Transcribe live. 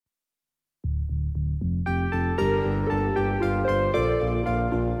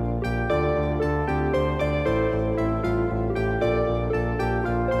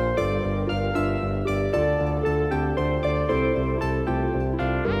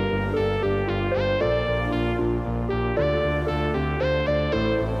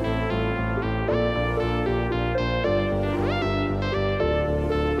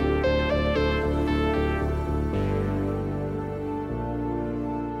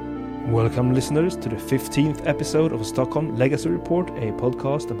Welcome, listeners, to the 15th episode of Stockholm Legacy Report, a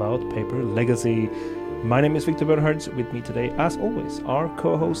podcast about paper legacy. My name is Victor Bernhards. With me today, as always, are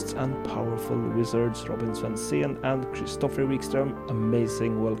co-hosts and powerful wizards Robin Svensson and Kristoffer Wikström.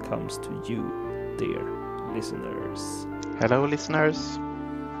 Amazing welcomes to you, dear listeners. Hello, listeners.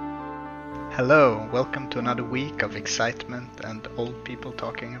 Hello, welcome to another week of excitement and old people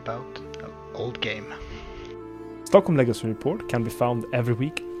talking about an old game. Stockholm Legacy Report can be found every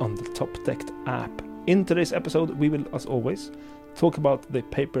week on the Top Decked app. In today's episode, we will, as always, talk about the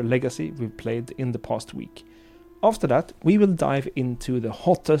paper legacy we've played in the past week. After that, we will dive into the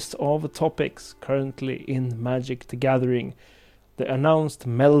hottest of topics currently in Magic the Gathering, the announced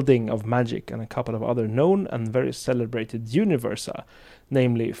melding of Magic and a couple of other known and very celebrated universa,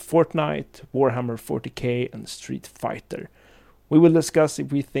 namely Fortnite, Warhammer 40k and Street Fighter. We will discuss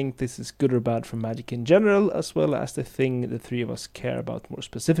if we think this is good or bad for Magic in general, as well as the thing the three of us care about more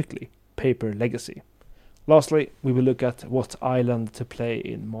specifically, paper legacy. Lastly, we will look at what island to play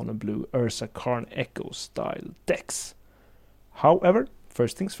in Mono Blue Urza Karn Echo style decks. However,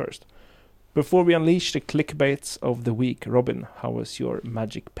 first things first. Before we unleash the clickbaits of the week, Robin, how was your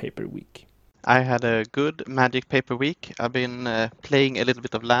Magic paper week? I had a good Magic paper week. I've been playing a little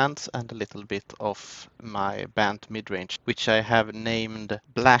bit of lands and a little bit of my Bant midrange, which I have named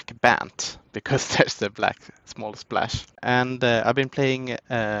Black Bant because there's a black small splash. And I've been playing,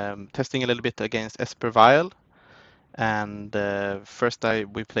 testing a little bit against Esper Vial. And first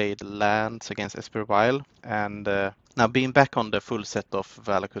we played lands against Esper Vial. And now being back on the full set of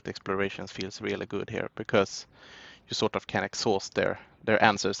Valakut explorations feels really good here because you sort of can exhaust their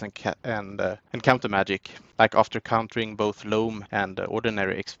answers and counter magic. Like after countering both Loam and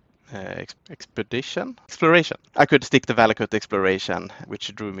ordinary exploration, I could stick the Valakut exploration,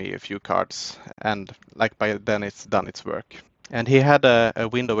 which drew me a few cards, and like by then it's done its work. And he had a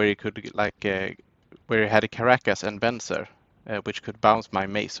window where he could where he had a Caracas and Benzer, which could bounce my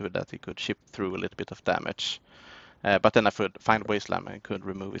mace so that he could chip through a little bit of damage. But then I could find Wasteland and could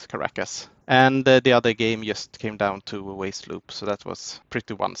remove his Caracas. And the other game just came down to a Waste Loop, so that was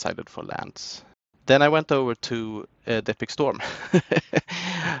pretty one-sided for lands. Then I went over to the Epic Storm.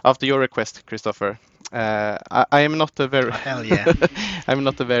 After your request, Kristoffer. I am not a very Hell yeah. I'm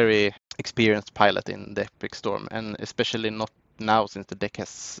not a very experienced pilot in the Epic Storm, and especially not now since the deck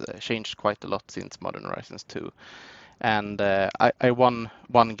has changed quite a lot since Modern Horizons 2. And I won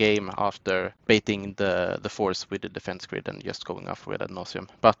one game after baiting the force with the defense grid and just going off with ad nauseum.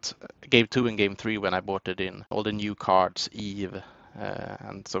 But game 2 and game 3, when I boarded in all the new cards, Eve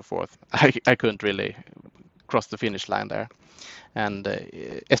and so forth, I couldn't really cross the finish line there. And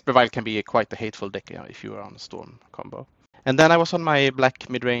Esper Vial can be quite a hateful deck if you are on a Storm combo. And then I was on my Black Bant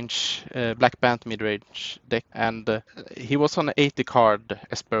midrange deck, and he was on an 80 card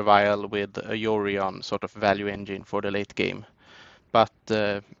Esper Vial with a Yorion sort of value engine for the late game. But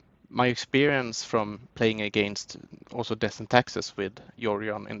my experience from playing against also Death and Taxes with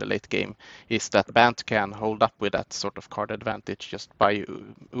Yorion in the late game is that Bant can hold up with that sort of card advantage just by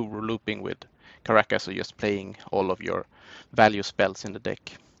looping with Caracas or just playing all of your value spells in the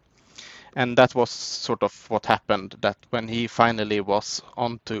deck. And that was sort of what happened, that when he finally was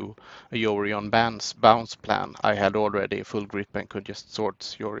onto a Yorion bounce plan, I had already full grip and could just sword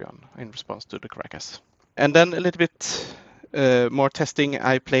Yorion in response to the Caracas. And then a little bit more testing,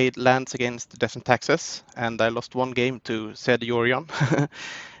 I played lands against Death and Taxes, and I lost one game to said Yorion,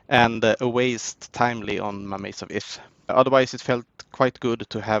 and a waste timely on my Mace of Ith. Otherwise, it felt quite good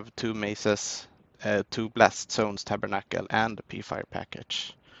to have two Maces, two Blast Zones Tabernacle, and a P-Fire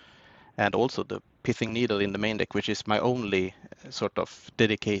package. And also the Pithing Needle in the main deck, which is my only sort of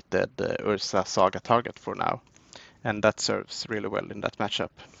dedicated Urza Saga target for now. And that serves really well in that matchup,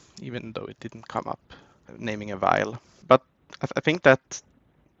 even though it didn't come up naming a Vial. But I think that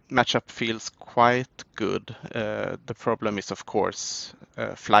matchup feels quite good. The problem is, of course,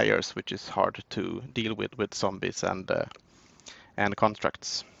 flyers, which is hard to deal with zombies and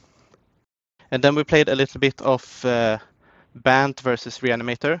constructs. And then we played a little bit of Bant versus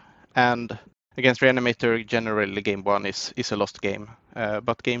Reanimator. And against Reanimator, generally game 1 is a lost game.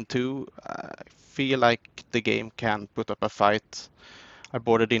 But game 2, I feel like the game can put up a fight. I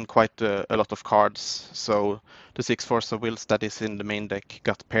boarded in quite a lot of cards, so the 6 Force of Wills that is in the main deck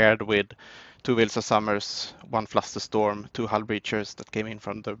got paired with 2 Wills of Summers, 1 Flusterstorm, 2 Hull Breachers that came in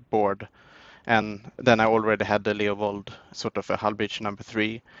from the board. And then I already had the Leovold, sort of a Hull Breach number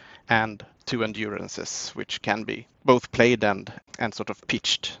 3, and 2 Endurances, which can be both played and sort of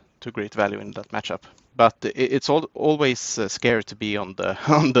pitched to great value in that matchup. But it's always scary to be on the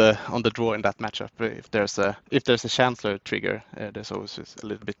on the draw in that matchup. If there's a Chancellor trigger, there's always a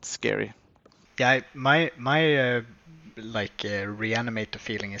little bit scary. Yeah, my Reanimator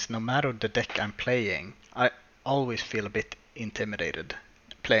feeling is no matter the deck I'm playing, I always feel a bit intimidated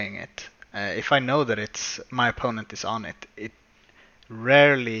playing it. If I know that it's my opponent is on it, it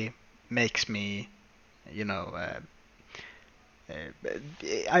rarely makes me,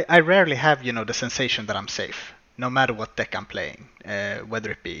 I rarely have the sensation that I'm safe, no matter what deck I'm playing,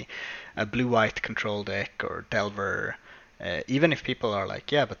 whether it be a blue-white control deck or Delver. Even if people are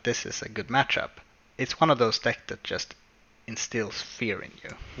like, yeah, but this is a good matchup, it's one of those decks that just instills fear in you.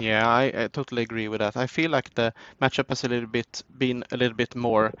 Yeah, I totally agree with that. I feel like the matchup has been a little bit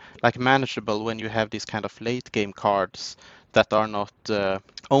more like manageable when you have these kind of late game cards that are not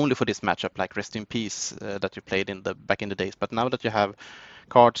only for this matchup, like Rest in Peace that you played back in the days. But now that you have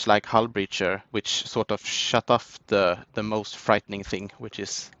cards like Hull Breacher, which sort of shut off the most frightening thing, which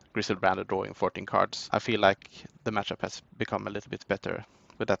is Griselbrand drawing 14 cards, I feel like the matchup has become a little bit better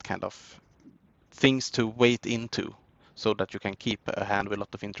with that kind of things to wait into, so that you can keep a hand with a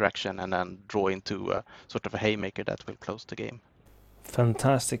lot of interaction and then draw into sort of a haymaker that will close the game.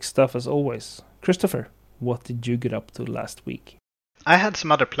 Fantastic stuff as always. Christopher, what did you get up to last week? I had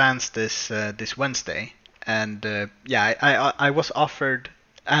some other plans this Wednesday, and I was offered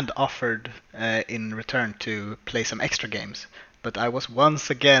in return to play some extra games, but I was once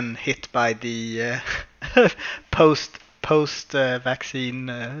again hit by the post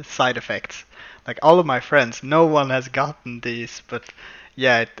vaccine side effects. Like all of my friends, no one has gotten these, but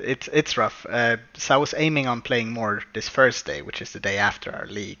yeah, it's rough. So I was aiming on playing more this Thursday, which is the day after our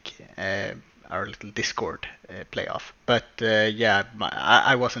league, our little Discord playoff. But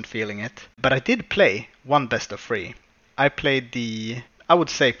I wasn't feeling it. But I did play one best of 3. I played I would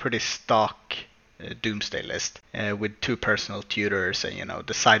say, pretty stock Doomsday list with 2 personal tutors and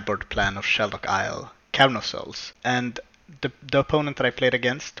the sideboard plan of Sheldock Isle, Cavern of Souls, and the opponent that I played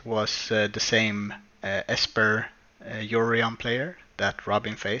against was the same Esper Yorion player that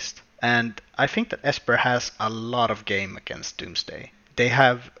Robin faced. And I think that Esper has a lot of game against Doomsday. They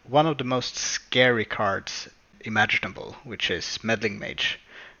have one of the most scary cards imaginable, which is Meddling Mage,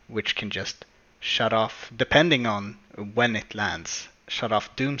 which can just shut off, depending on when it lands, shut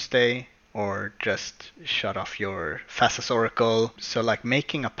off Doomsday or just shut off your Thassa's Oracle. So like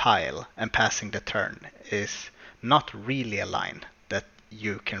making a pile and passing the turn is not really a line that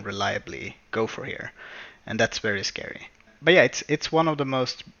you can reliably go for here, and that's very scary. But yeah, it's one of the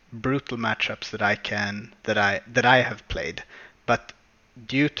most brutal matchups that I have played. But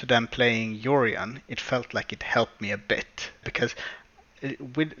due to them playing Yorion, it felt like it helped me a bit, because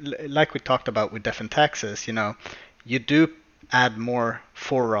like we talked about with Death and Taxes, you do add more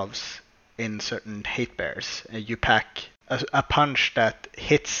 4-ofs in certain hate bears. You pack a punch that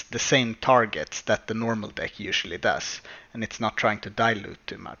hits the same targets that the normal deck usually does, and it's not trying to dilute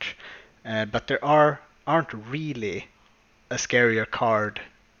too much. But there aren't really a scarier card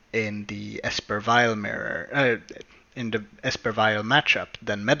in the Esper Vial mirror, in the Esper Vial matchup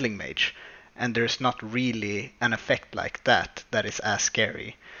than Meddling Mage, and there's not really an effect like that is as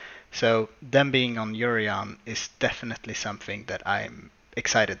scary. So them being on Yorion is definitely something that I'm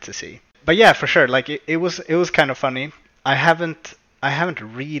excited to see. But yeah, for sure, like it was kind of funny. I haven't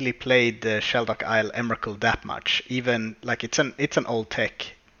really played the Sheldock Isle Emrakul that much. Even like it's an old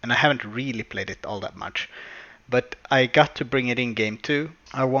tech, and I haven't really played it all that much. But I got to bring it in game 2.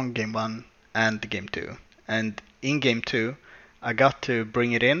 I won game 1 and game 2. And in game 2, I got to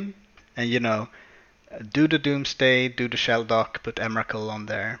bring it in and do the Doomsday, do the Sheldock, put Emrakul on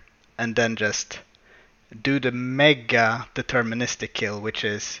there, and then just do the mega deterministic kill, which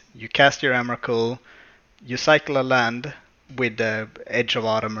is you cast your Emrakul, you cycle a land with the Edge of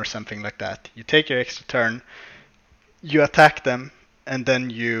Autumn or something like that. You take your extra turn, you attack them, and then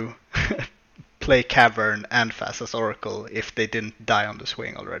you play Cavern and Thassa's Oracle if they didn't die on the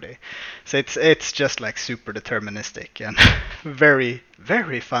swing already. So it's just like super deterministic and very,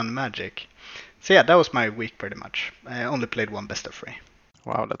 very fun magic. So yeah, that was my week pretty much. I only played one best of 3.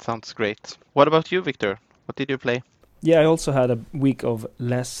 Wow, that sounds great. What about you, Victor? What did you play? Yeah, I also had a week of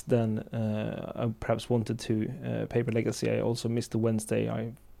less than I perhaps wanted to. Paper Legacy, I also missed the Wednesday.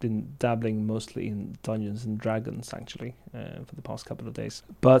 I've been dabbling mostly in Dungeons and Dragons, actually, for the past couple of days.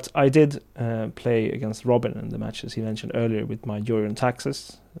 But I did play against Robin in the matches he mentioned earlier with my Yorion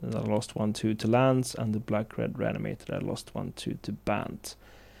Taxes. And I lost 1-2 to Lands, and the Black-Red Reanimator, I lost 1-2 to Bant.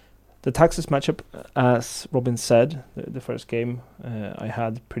 The Taxes matchup, as Robin said, the first game, I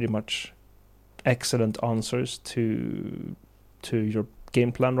had pretty much excellent answers to your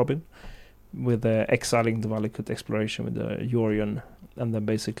game plan, Robin. with exiling the Valakut exploration with the Yorion, and then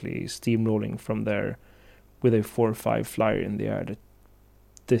basically steamrolling from there with a 4/5 flyer in the air that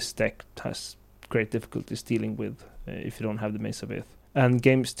this deck has great difficulties dealing with if you don't have the Mace of Ith. And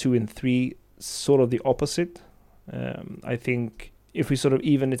games 2 and 3, sort of the opposite. I think if we sort of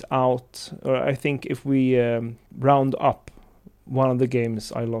even it out, or I think if we round up one of the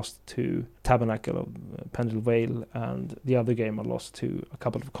games, I lost to Tabernacle of Pendle Vale, and the other game I lost to a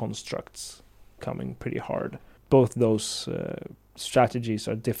couple of constructs coming pretty hard. Both those strategies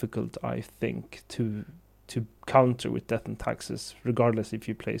are difficult, I think, to counter with Death and Taxes, regardless if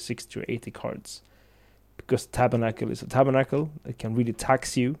you play 60 or 80 cards. Because Tabernacle is a Tabernacle, it can really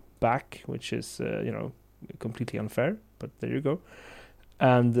tax you back, which is, completely unfair, but there you go.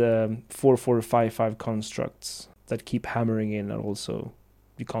 And 4/4, 5/5 constructs that keep hammering in, and also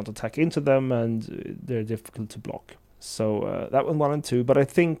you can't attack into them, and they're difficult to block. So that one 1 and 2, but I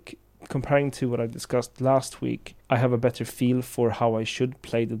think comparing to what I discussed last week, I have a better feel for how I should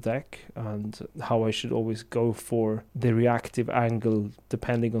play the deck and how I should always go for the reactive angle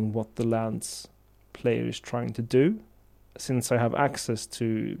depending on what the land's player is trying to do. Since I have access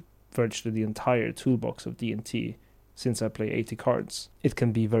to virtually the entire toolbox of D&T, since I play 80 cards, it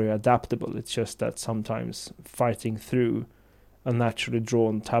can be very adaptable. It's just that sometimes fighting through a naturally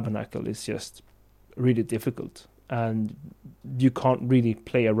drawn Tabernacle is just really difficult. And you can't really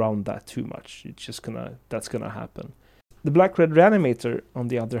play around that too much. It's just that's gonna happen. The Black-Red Reanimator, on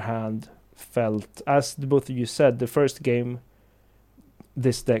the other hand, felt, as both of you said, the first game,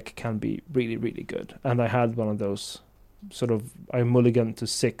 this deck can be really, really good. And I had one of those sort of, I mulligan to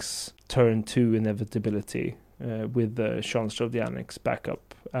 6, turn 2 inevitability with the Chancellor of the Annex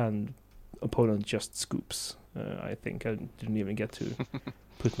backup, and opponent just scoops. I think I didn't even get to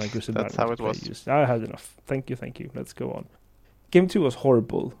put my Grizzled That's how it was. I had enough. Thank you. Let's go on. Game 2 was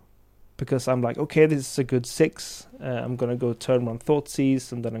horrible because I'm like, okay, this is a good 6. I'm gonna go turn 1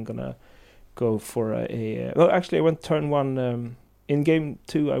 Thoughtseize, and then I'm gonna go for I went turn 1 in game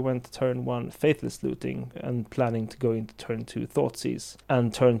 2. I went turn 1 Faithless Looting and planning to go into turn 2 Thoughtseize,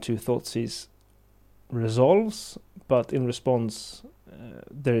 and turn 2 Thoughtseize resolves, but in response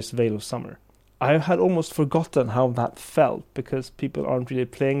there's Veil of Summer. I had almost forgotten how that felt, because people aren't really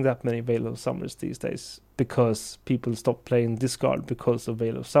playing that many Veil of Summers these days, because people stop playing discard because of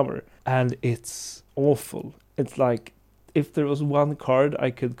Veil of Summer, and it's awful. It's like, if there was one card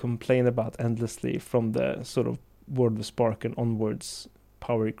I could complain about endlessly from the sort of World of Spark and onwards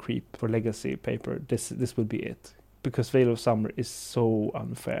power creep for Legacy paper, this would be it. Because Veil of Summer is so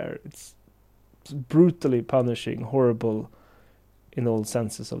unfair. It's brutally punishing, horrible in all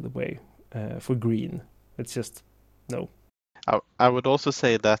senses of the way. For green, it's just no. I would also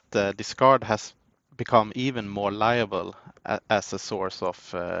say that discard has become even more liable as a source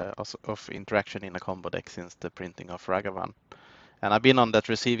of interaction in a combo deck since the printing of Ragavan, and I've been on that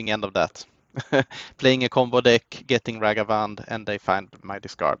receiving end of that. Playing a combo deck, getting Ragavan, and they find my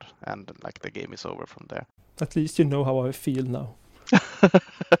discard, and like the game is over from there. At least you know how I feel now.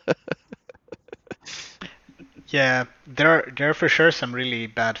 Yeah, there are for sure some really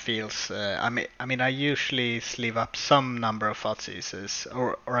bad feels. I mean, I usually sleeve up some number of Thoughtseizes,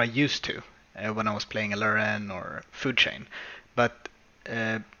 or I used to when I was playing Aluren or Food Chain, but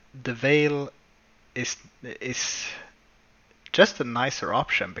the Veil is just a nicer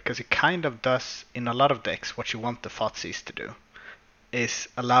option, because it kind of does in a lot of decks what you want the Thoughtseize to do, is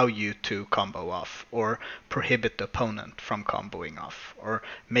allow you to combo off or prohibit the opponent from comboing off, or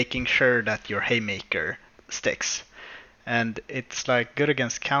making sure that your Haymaker sticks. And it's like good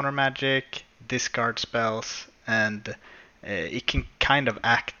against counter magic, discard spells, and it can kind of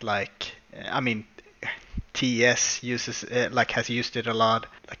act like, TES uses has used it a lot,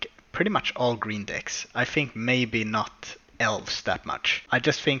 like pretty much all green decks. I think maybe not elves that much. I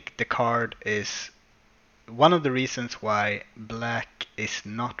just think the card is one of the reasons why black is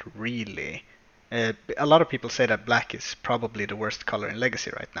not really a lot of people say that black is probably the worst color in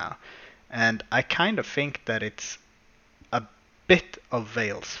Legacy right now. And I kind of think that it's a bit of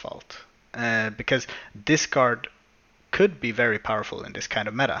Veil's fault. Because discard could be very powerful in this kind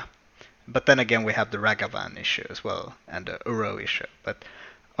of meta. But then again, we have the Ragavan issue as well, and the Uro issue. But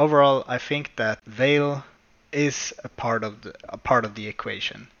overall, I think that Veil is a part of the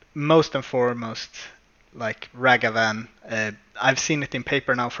equation. Most and foremost, like Ragavan, I've seen it in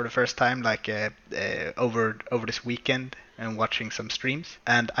paper now for the first time, over this weekend, and watching some streams.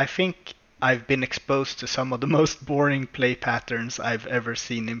 And I think I've been exposed to some of the most boring play patterns I've ever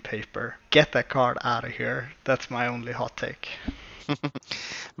seen in paper. Get that card out of here. That's my only hot take.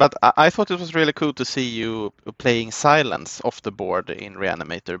 But I thought it was really cool to see you playing Silence off the board in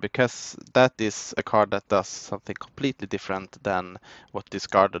Reanimator, because that is a card that does something completely different than what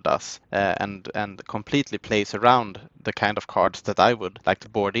Discarded does, and completely plays around the kind of cards that I would like to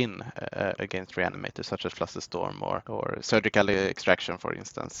board in against Reanimator, such as Flusterstorm or Surgical Extraction, for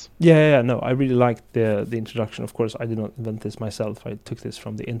instance. Yeah, no, I really liked the introduction. Of course, I did not invent this myself. I took this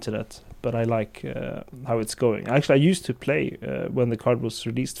from the internet, but I like how it's going. Actually, I used to play when the card was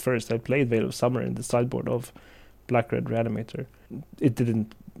released first. I played Veil of Summer in the sideboard of Black-Red Reanimator. It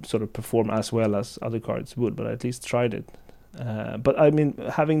didn't sort of perform as well as other cards would, but I at least tried it. But I mean,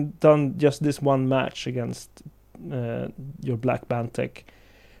 having done just this one match against your Black Bantech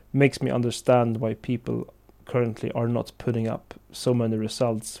makes me understand why people currently are not putting up so many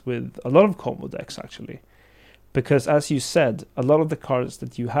results with a lot of combo decks, actually. Because as you said, a lot of the cards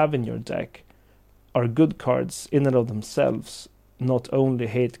that you have in your deck are good cards in and of themselves, not only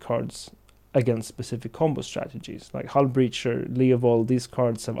hate cards against specific combo strategies. Like Hull Breacher, Leovold, these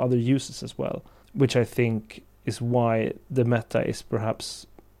cards have other uses as well, which I think is why the meta is perhaps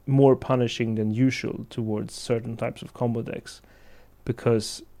more punishing than usual towards certain types of combo decks,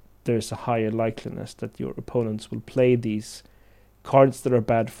 because there's a higher likeliness that your opponents will play these cards that are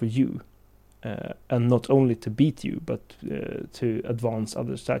bad for you, and not only to beat you, but to advance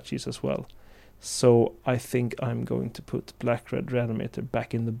other strategies as well. So I think I'm going to put Black-Red Reanimator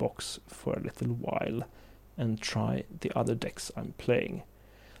back in the box for a little while and try the other decks I'm playing.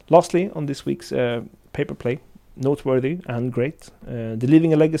 Lastly, on this week's paper play, noteworthy and great, the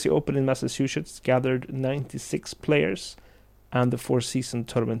Leaving a Legacy Open in Massachusetts gathered 96 players, and the four-season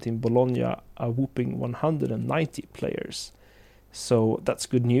tournament in Bologna a whooping 190 players. So that's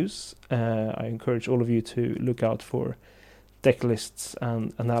good news. I encourage all of you to look out for deck lists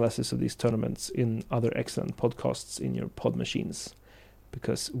and analysis of these tournaments in other excellent podcasts in your pod machines,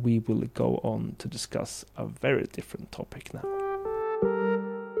 because we will go on to discuss a very different topic now.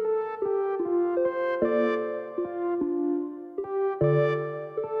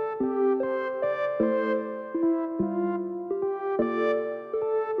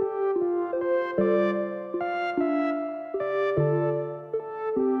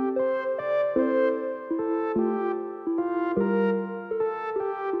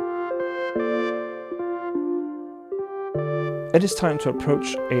 It is time to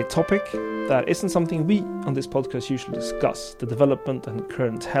approach a topic that isn't something we on this podcast usually discuss: the development and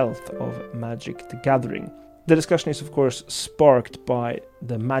current health of Magic the Gathering. The discussion is of course sparked by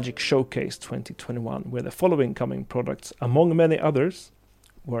the Magic Showcase 2021, where the following coming products, among many others,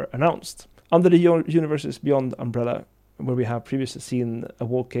 were announced. Under the Universes Beyond umbrella, where we have previously seen a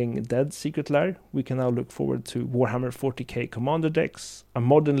Walking Dead Secret Lair, we can now look forward to Warhammer 40k Commander decks, a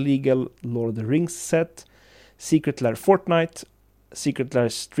modern legal Lord of the Rings set, Secret Lair Fortnite, Secret Lair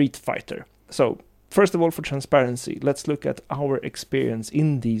Street Fighter. So, first of all, for transparency, let's look at our experience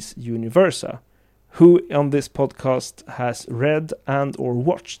in these Universa. Who on this podcast has read and or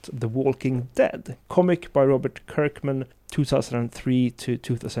watched The Walking Dead, comic by Robert Kirkman, 2003 to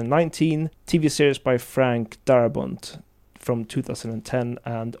 2019, TV series by Frank Darabont from 2010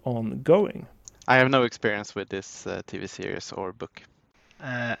 and ongoing? I have no experience with this TV series or book.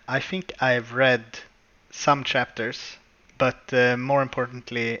 I think I've read some chapters, but more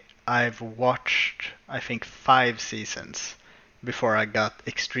importantly, I've watched, I think, 5 seasons before I got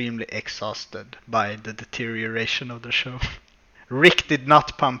extremely exhausted by the deterioration of the show. Rick did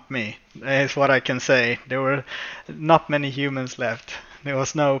not pump me, is what I can say. There were not many humans left. There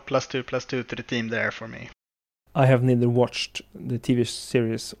was no +2/+2 to the team there for me. I have neither watched the TV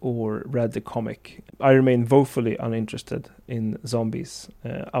series or read the comic. I remain woefully uninterested in zombies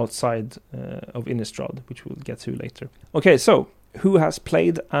outside of Innistrad, which we'll get to later. Okay, so who has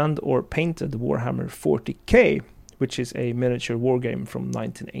played and or painted Warhammer 40k, which is a miniature wargame from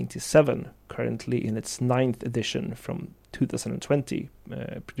 1987, currently in its 9th edition from 2020,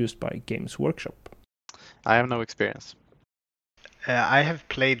 produced by Games Workshop? I have no experience. I have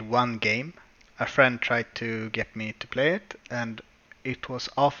played one game. A friend tried to get me to play it, and it was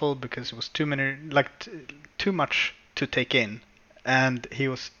awful because it was too much to take in, and he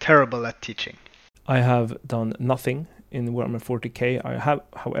was terrible at teaching. I have done nothing in Warhammer 40k. I have,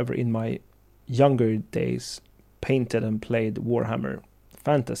 however, in my younger days, painted and played Warhammer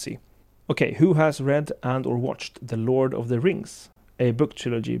Fantasy. Okay, who has read and or watched The Lord of the Rings, a book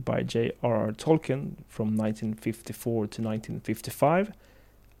trilogy by J.R.R. Tolkien from 1954 to 1955,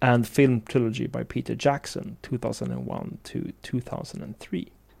 and film trilogy by Peter Jackson, 2001 to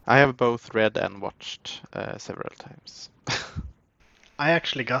 2003. I have both read and watched several times. I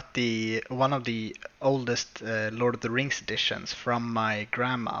actually got one of the oldest Lord of the Rings editions from my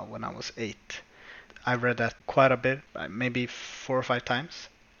grandma when I was 8. I read that quite a bit, maybe 4 or 5 times,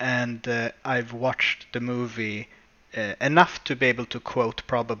 and I've watched the movie enough to be able to quote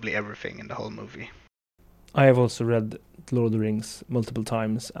probably everything in the whole movie. I have also read Lord of the Rings multiple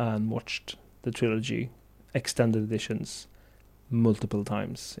times and watched the trilogy extended editions multiple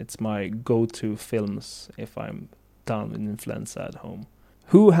times. It's my go-to films if I'm down with influenza at home.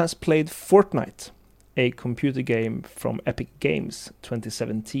 Who has played Fortnite, a computer game from Epic Games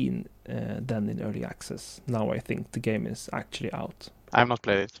 2017, then in early access? Now I think the game is actually out. I have not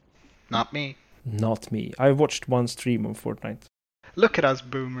played it. Not me. Not me. I watched one stream of Fortnite. Look at us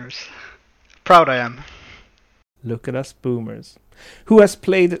boomers. Proud I am. Look at us boomers. Who has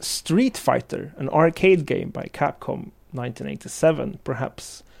played Street Fighter, an arcade game by Capcom 1987?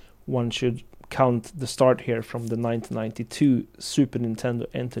 Perhaps one should count the start here from the 1992 Super Nintendo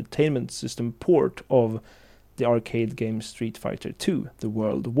Entertainment System port of the arcade game Street Fighter II, The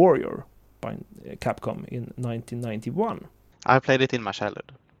World Warrior, by Capcom in 1991. I played it in my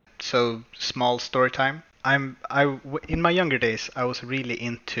childhood. So, small story time. In my younger days, I was really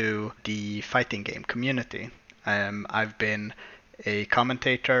into the fighting game community. I've been a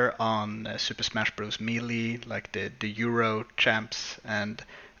commentator on Super Smash Bros. Melee, like the Euro champs, and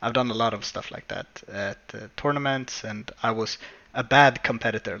I've done a lot of stuff like that at tournaments, and I was a bad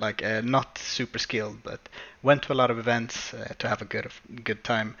competitor, like not super skilled, but went to a lot of events to have a good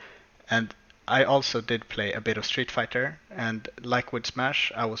time. And I also did play a bit of Street Fighter, and like with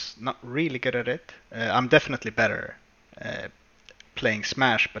Smash, I was not really good at it. I'm definitely better playing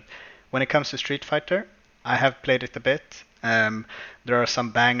Smash, but when it comes to Street Fighter, I have played it a bit. There are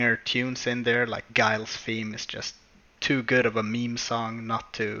some banger tunes in there, like Guile's theme is just too good of a meme song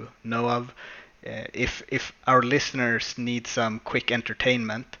not to know of. If our listeners need some quick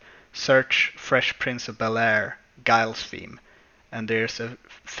entertainment, search Fresh Prince of Bel-Air Guile's theme, and there's a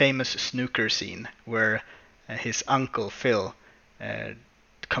famous snooker scene where his uncle Phil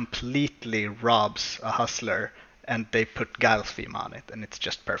completely robs a hustler, and they put Guile's theme on it, and it's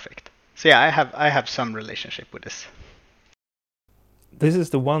just perfect. So yeah, I have some relationship with this. This is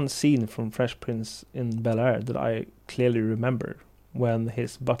the one scene from Fresh Prince in Bel-Air that I clearly remember, when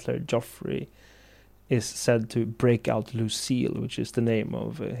his butler Joffrey is said to break out Lucille, which is the name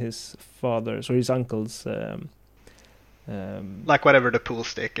of his father's or his uncle's. Like whatever the pool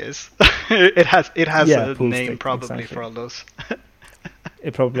stick is, it has a name stick, probably, exactly, for all those.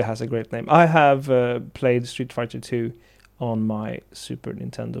 It probably has a great name. I have played Street Fighter 2 on my Super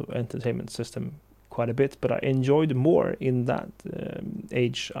Nintendo Entertainment System quite a bit, but I enjoyed more in that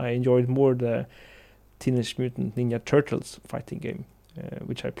age. I enjoyed more the Teenage Mutant Ninja Turtles fighting game,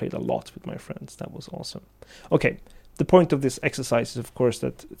 which I played a lot with my friends. That was awesome. Okay, the point of this exercise is, of course,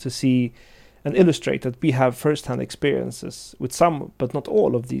 that to see and illustrate that we have first-hand experiences with some, but not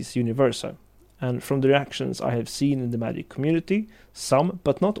all, of these universa. And from the reactions I have seen in the Magic community, some,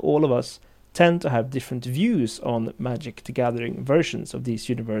 but not all of us, tend to have different views on Magic the Gathering versions of these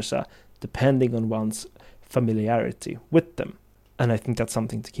universa, depending on one's familiarity with them. And I think that's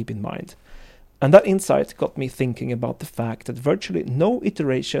something to keep in mind. And that insight got me thinking about the fact that virtually no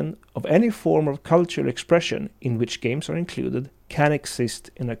iteration of any form of cultural expression in which games are included can exist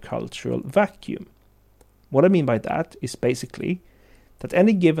in a cultural vacuum. What I mean by that is basically that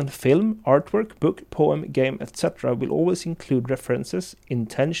any given film, artwork, book, poem, game, etc. will always include references,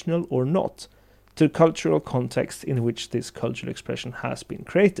 intentional or not, to the cultural context in which this cultural expression has been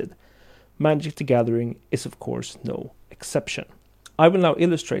created. Magic the Gathering is, of course, no exception. I will now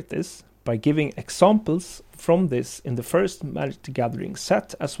illustrate this by giving examples from this in the first Magic the Gathering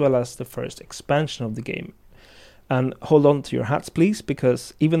set, as well as the first expansion of the game. And hold on to your hats, please,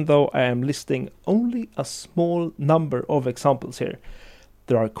 because even though I am listing only a small number of examples here,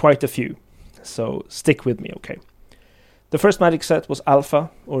 there are quite a few, so stick with me, okay? The first Magic set was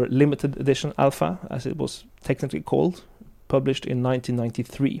Alpha, or Limited Edition Alpha, as it was technically called, published in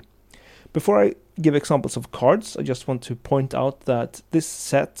 1993. Before I give examples of cards, I just want to point out that this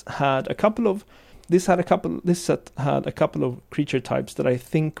set had a couple of creature types that I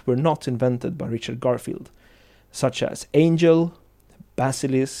think were not invented by Richard Garfield, such as Angel,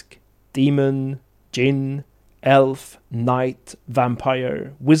 Basilisk, Demon, Djinn, Elf, Knight,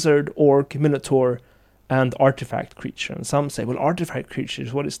 Vampire, Wizard, Orc, Minotaur, and Artifact creature. And some say, well, Artifact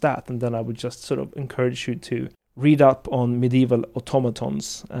creatures, what is that? And then I would just sort of encourage you to read up on medieval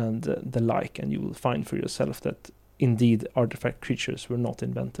automatons and the like, and you will find for yourself that indeed artifact creatures were not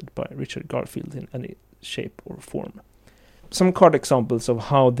invented by Richard Garfield in any shape or form. Some card examples of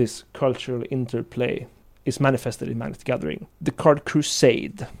how this cultural interplay is manifested in Magic the Gathering. The card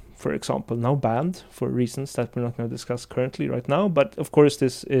Crusade, for example, now banned for reasons that we're not going to discuss currently right now, but of course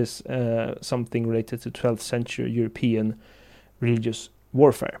this is something related to 12th century European religious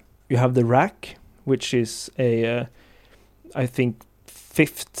warfare. You have the Rack, which is a, I think,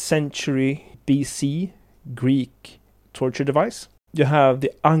 5th century BC Greek torture device. You have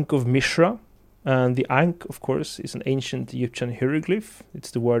the Ankh of Mishra, and the Ankh, of course, is an ancient Egyptian hieroglyph.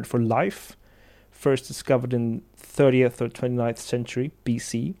 It's the word for life, first discovered in 30th or 29th century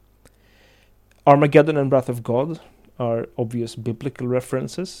BC. Armageddon and Wrath of God are obvious biblical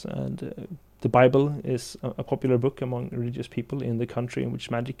references, and the Bible is a popular book among religious people in the country in which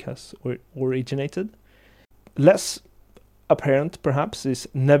magic has originated. Less apparent, perhaps, is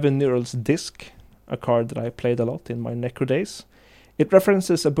Nevinyrral's Disc, a card that I played a lot in my Necro days. It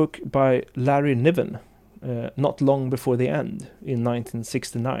references a book by Larry Niven, not long before the end, in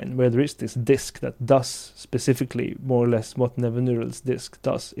 1969, where there is this disc that does specifically more or less what Nevinyrral's Disc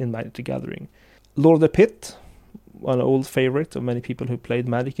does in Magic the Gathering. Lord of the Pit, an old favorite of many people who played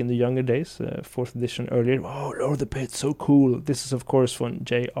Magic in the younger days, 4th edition earlier. Oh, Lord of the Pit, so cool. This is, of course, from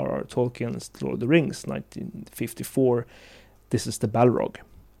J.R.R. Tolkien's Lord of the Rings, 1954. This is the Balrog.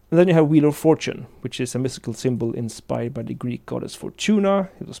 And then you have Wheel of Fortune, which is a mystical symbol inspired by the Greek goddess Fortuna.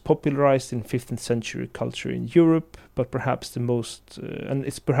 It was popularized in 15th century culture in Europe, but perhaps the most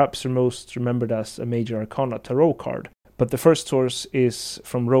remembered as a major arcana tarot card. But the first source is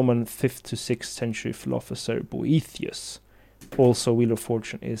from Roman 5th to 6th century philosopher Boethius. Also, Wheel of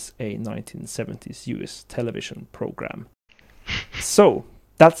Fortune is a 1970s US television program. So,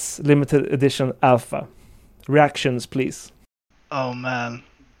 that's limited edition alpha. Reactions, please. Oh man.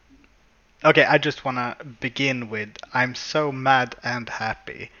 Okay, I just want to begin with, I'm so mad and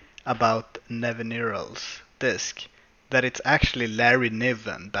happy about Nevinyrral's Disc that it's actually Larry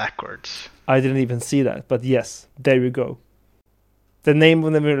Niven backwards. I didn't even see that, but yes, there you go. The name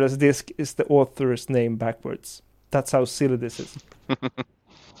of Nevinyrral's Disc is the author's name backwards. That's how silly this is.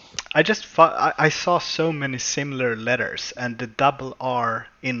 I saw so many similar letters, and the double R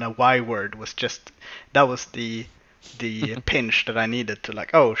in a Y word was just, that was the pinch that I needed to,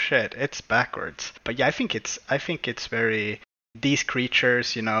 like, oh shit, it's backwards. But yeah, I think it's very, these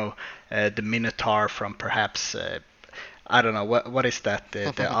creatures, you know, the Minotaur from perhaps I don't know what is that,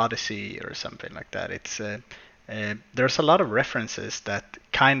 the Odyssey or something like that. It's there's a lot of references that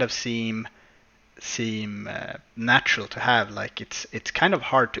kind of seem natural to have. Like it's kind of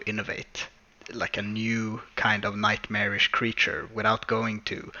hard to innovate like a new kind of nightmarish creature without going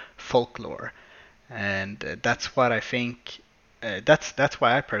to folklore. And that's what I think. That's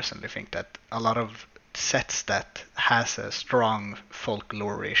why I personally think that a lot of sets that has a strong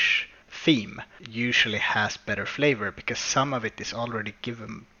folklore-ish theme usually has better flavor, because some of it is already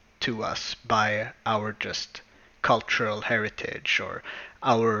given to us by our just cultural heritage or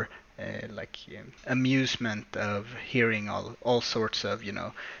our amusement of hearing all sorts of, you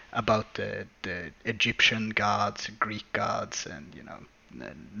know, about the Egyptian gods, Greek gods, and, you know,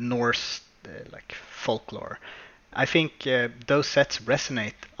 Norse like folklore. I think those sets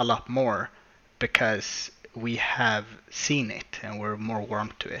resonate a lot more because we have seen it and we're more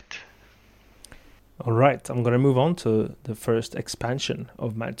warm to it. All right, I'm going to move on to the first expansion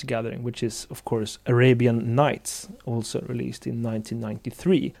of Magic the Gathering, which is, of course, Arabian Nights, also released in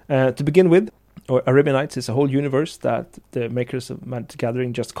 1993. To begin with, Arabian Nights is a whole universe that the makers of Magic the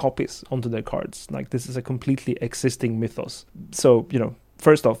Gathering just copies onto their cards. Like, this is a completely existing mythos. So, you know,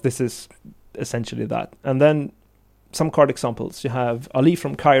 first off, this is essentially that. And then some card examples. You have Ali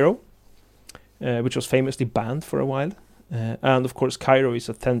from Cairo, which was famously banned for a while. And of course, Cairo is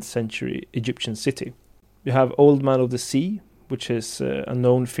a 10th century Egyptian city. You have Old Man of the Sea, which is a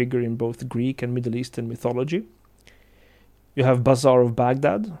known figure in both Greek and Middle Eastern mythology. You have Bazaar of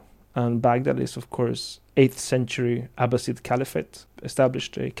Baghdad, and Baghdad is, of course, 8th century Abbasid Caliphate,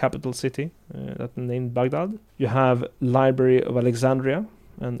 established a capital city that named Baghdad. You have Library of Alexandria,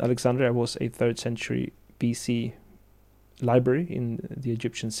 and Alexandria was a 3rd century BC library in the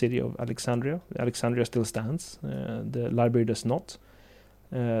Egyptian city of Alexandria. Alexandria still stands. The library does not.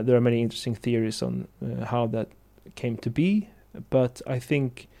 There are many interesting theories on how that came to be, but I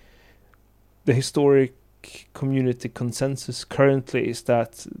think the historic community consensus currently is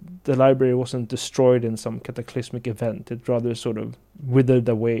that the library wasn't destroyed in some cataclysmic event. It rather sort of withered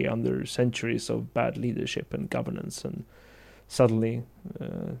away under centuries of bad leadership and governance, and suddenly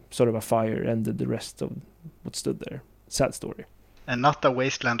sort of a fire ended the rest of what stood there. Sad story. And not a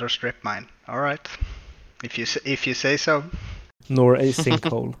wasteland or strip mine. All right, if you say so. Nor a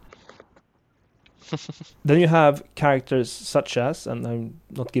sinkhole. Then you have characters such as, and I'm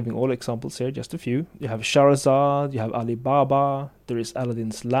not giving all examples here, just a few. You have Shahrazad, you have Ali Baba, there is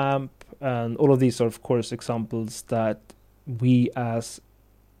Aladdin's lamp, and all of these are, of course, examples that we as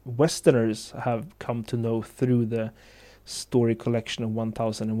Westerners have come to know through the story collection of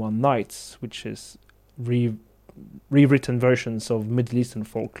 1001 Nights, which is rewritten versions of Middle Eastern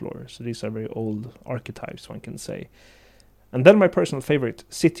folklore. So these are very old archetypes, one can say. And then my personal favorite,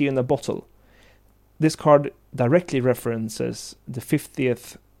 City in a Bottle. This card directly references the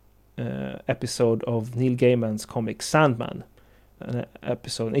 50th episode of Neil Gaiman's comic Sandman,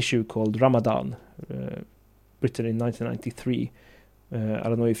 an issue called Ramadan, written in 1993. I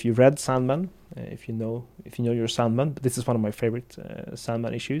don't know if you read Sandman, if you know your Sandman, but this is one of my favorite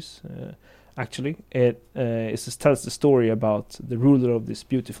Sandman issues. Actually, it tells the story about the ruler of this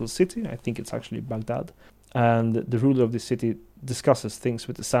beautiful city. I think it's actually Baghdad, and the ruler of this city discusses things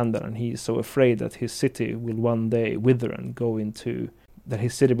with the Sandman, and he is so afraid that his city will one day wither and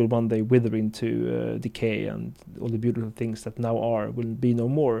decay, and all the beautiful things that now are will be no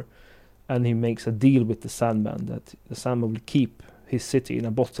more. And he makes a deal with the Sandman that the Sandman will keep his city in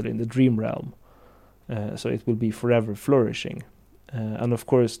a bottle in the dream realm, so it will be forever flourishing. And of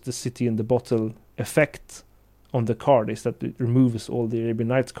course, the City in the Bottle effect on the card is that it removes all the Arabian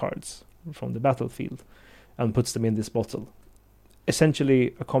Nights cards from the battlefield and puts them in this bottle.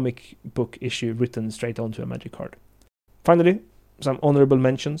 Essentially, a comic book issue written straight onto a Magic card. Finally, some honorable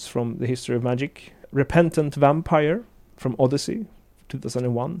mentions from the history of Magic. Repentant Vampire from Odyssey,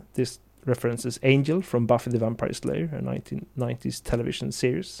 2001. This references Angel from Buffy the Vampire Slayer, a 1990s television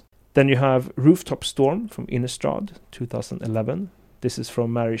series. Then you have Rooftop Storm from Innistrad, 2011. This is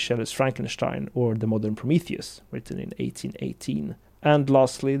from Mary Shelley's Frankenstein, or The Modern Prometheus, written in 1818. And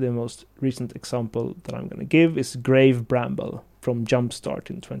lastly, the most recent example that I'm going to give is Grave Bramble from Jumpstart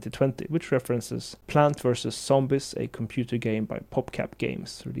in 2020, which references Plant vs. Zombies, a computer game by PopCap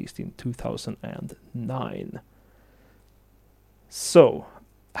Games, released in 2009. So,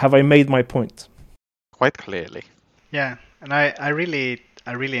 have I made my point? Quite clearly. Yeah, and I really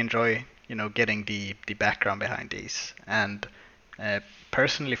enjoy, getting the background behind these. And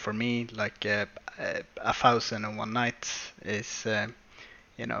personally, for me, like 1001 Nights is,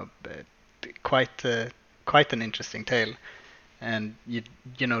 quite an interesting tale. And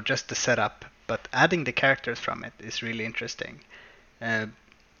just the setup, but adding the characters from it is really interesting.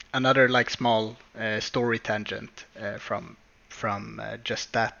 Another small story tangent from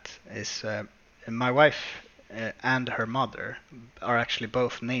just that is my wife and her mother are actually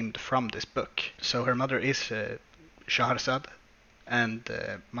both named from this book. So her mother is Shahrazad, and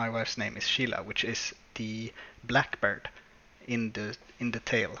my wife's name is Sheila, which is the blackbird in the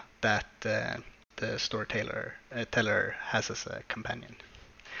tale that the storyteller teller has as a companion.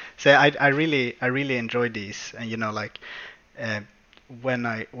 So I really enjoy these, and when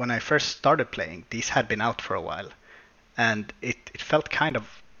I first started playing, these had been out for a while, and it felt kind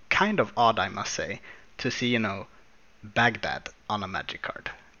of odd, I must say, to see Baghdad on a Magic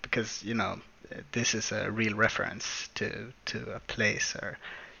card, because this is a real reference to a place, or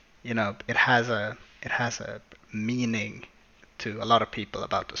it has a meaning to a lot of people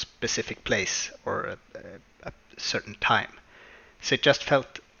about a specific place or a certain time. So it just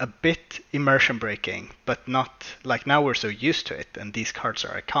felt a bit immersion breaking, but not like now we're so used to it and these cards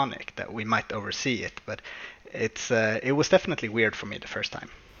are iconic that we might oversee it, but it was definitely weird for me the first time.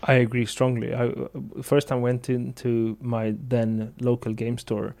 I agree strongly. First time I went into my then local game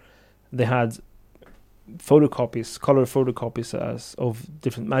store, they had color photocopies of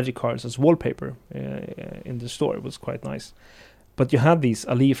different Magic cards as wallpaper in the store. It was quite nice. But you had these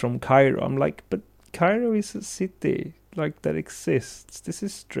Ali from Cairo. I'm like, but Cairo is a city that exists. This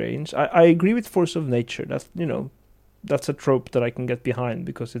is strange. I agree with Force of Nature. That's a trope that I can get behind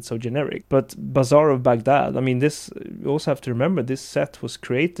because it's so generic. But Bazaar of Baghdad, you also have to remember this set was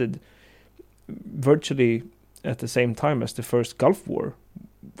created virtually at the same time as the first Gulf War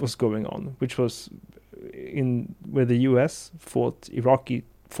was going on, which was where the US fought Iraqi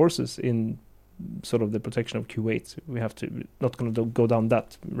forces in sort of the protection of Kuwait. We have to not going to go down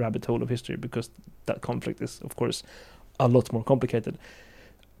that rabbit hole of history because that conflict is, of course, a lot more complicated.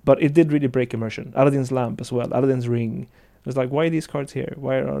 But it did really break immersion. Aladdin's lamp as well. Aladdin's ring. It was like, why are these cards here?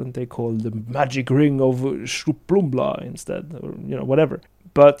 Why aren't they called the magic ring of Shuplumbla instead? Or, whatever.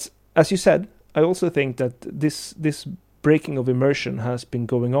 But as you said, I also think that this breaking of immersion has been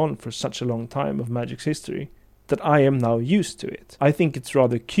going on for such a long time of Magic's history that I am now used to it. I think it's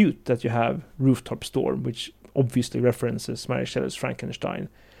rather cute that you have Rooftop Storm, which obviously references Mary Shelley's Frankenstein.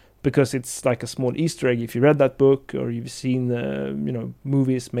 because it's like a small Easter egg. If you read that book or you've seen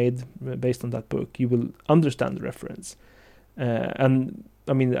movies made based on that book, you will understand the reference. And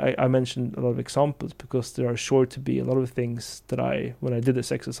I mean, I mentioned a lot of examples because there are sure to be a lot of things that when I did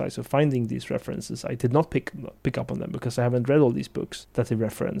this exercise of finding these references, I did not pick up on them because I haven't read all these books that they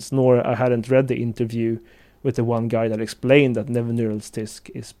reference, nor I hadn't read the interview with the one guy that explained that Never Neural's Disc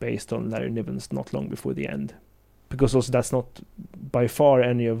is based on Larry Niven's Not Long Before the End. Because also that's not by far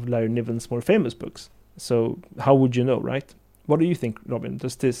any of Larry Niven's more famous books. So how would you know, right? What do you think, Robin?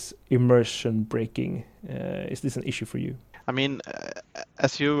 Does this immersion breaking, is this an issue for you? I mean,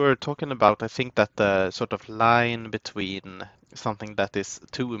 as you were talking about, I think that the sort of line between something that is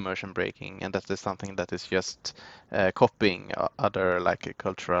too immersion breaking and that is something that is just copying other like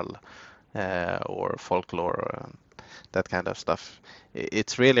cultural or folklore, that kind of stuff,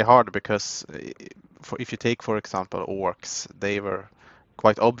 it's really hard because if you take, for example, orcs, they were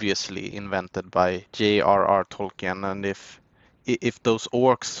quite obviously invented by J.R.R. Tolkien, and if those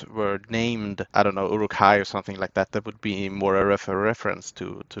orcs were named, I don't know, Uruk-hai or something like that, that would be more a reference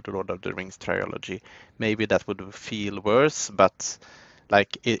to the Lord of the Rings trilogy. Maybe that would feel worse, but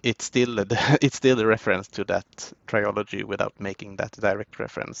like it's still a reference to that trilogy without making that direct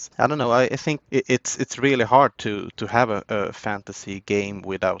reference. I don't know. I think it's really hard to have a fantasy game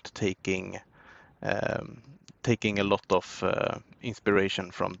without taking a lot of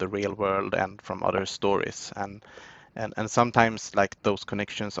inspiration from the real world and from other stories, and sometimes like those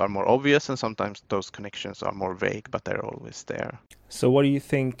connections are more obvious and sometimes those connections are more vague, but they're always there. So what do you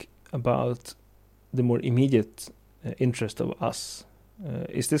think about the more immediate interest of us?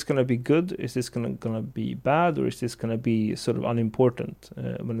 Is this going to be good? Is this going to be bad? Or is this going to be sort of unimportant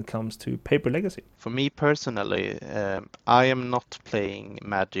when it comes to Paper Legacy? For me personally, I am not playing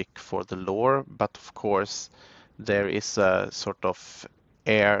Magic for the lore, but of course there is a sort of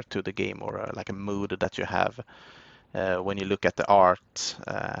air to the game, or like a mood that you have when you look at the art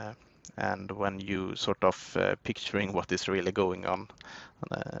and when you sort of picturing what is really going on,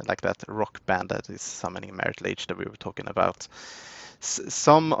 like that rock band that is summoning Merit Lage that we were talking about.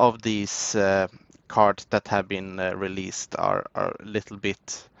 Some of these cards that have been released are a little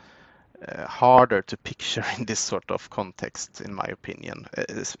bit harder to picture in this sort of context, in my opinion,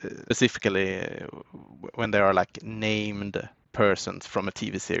 specifically when there are like named persons from a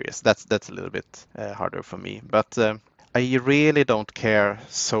TV series. That's a little bit harder for me, but I really don't care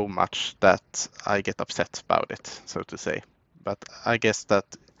so much that I get upset about it, so to say. But I guess that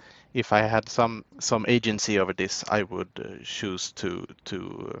if I had some agency over this, I would choose to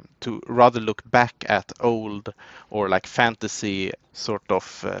rather look back at old or like fantasy sort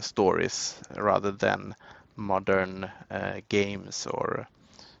of stories rather than modern games or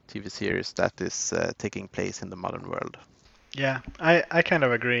TV series that is taking place in the modern world. Yeah, I kind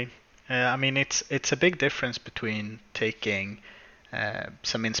of agree. I mean, it's a big difference between taking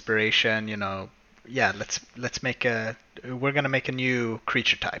some inspiration, yeah, we're gonna make a new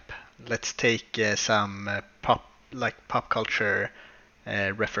creature type. Let's take some pop culture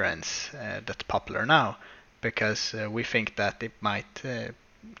reference that's popular now, because we think that it might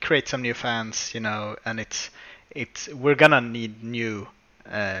create some new fans, and we're gonna need new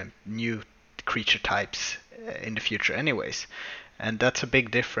creature types in the future anyways, and that's a big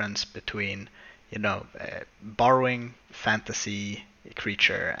difference between borrowing fantasy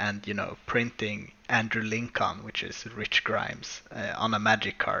creature and printing Andrew Lincoln, which is Rich Grimes, on a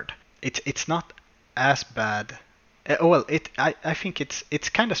Magic card. It's not as bad. I think it's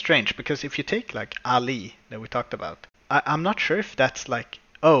kind of strange, because if you take like Ali that we talked about, I'm not sure if that's like,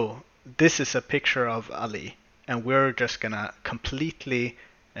 oh, this is a picture of Ali and we're just gonna completely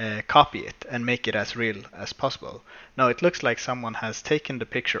copy it and make it as real as possible. No, it looks like someone has taken the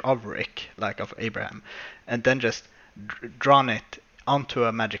picture of Rick, like of Abraham, and then just drawn it onto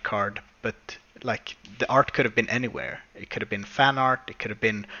a Magic card, but like the art could have been anywhere. It could have been fan art, it could have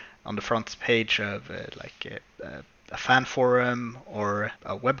been on the front page of a fan forum or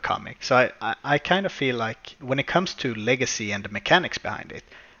a webcomic. So I kind of feel like when it comes to Legacy and the mechanics behind it,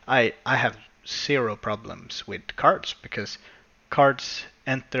 I have zero problems with cards, because cards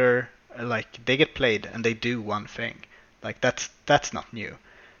enter, like they get played and they do one thing. Like that's not new.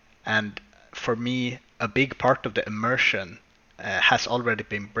 And for me, a big part of the immersion has already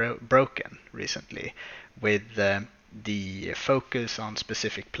been broken recently with the focus on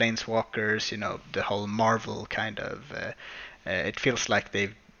specific planeswalkers. The whole Marvel kind of it feels like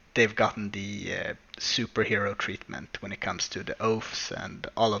they've gotten the superhero treatment when it comes to the oaths and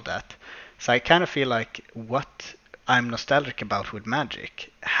all of that. So I kind of feel like what I'm nostalgic about with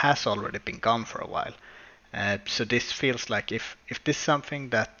Magic has already been gone for a while, So this feels like if this is something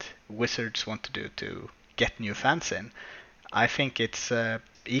that Wizards want to do to get new fans in, I think it's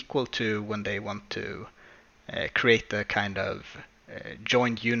equal to when they want to create a kind of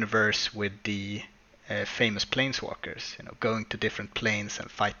joined universe with the famous planeswalkers, going to different planes and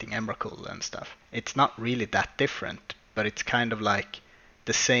fighting Emrakul and stuff. It's not really that different, but it's kind of like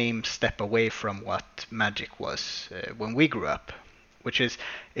the same step away from what Magic was when we grew up, which is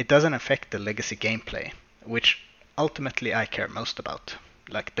it doesn't affect the legacy gameplay, which ultimately I care most about,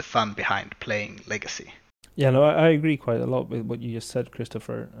 like the fun behind playing Legacy. Yeah, no, I agree quite a lot with what you just said,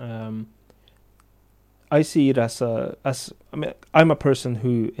 Christopher. I see it as I'm a person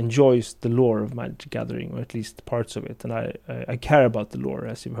who enjoys the lore of Magic the Gathering, or at least parts of it, and I care about the lore.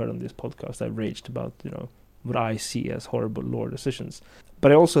 As you've heard on this podcast, I've raged about what I see as horrible lore decisions.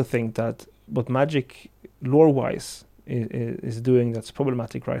 But I also think that what Magic lore-wise is doing that's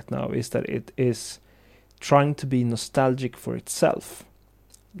problematic right now is that it is trying to be nostalgic for itself.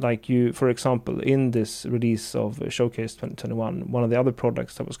 Like for example, in this release of Showcase 2021, one of the other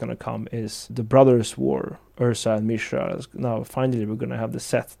products that was going to come is the Brothers War, Urza and Mishra. Now finally we're going to have the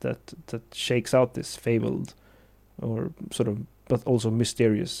set that shakes out this fabled or sort of, but also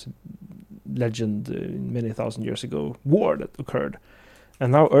mysterious legend many thousand years ago war that occurred.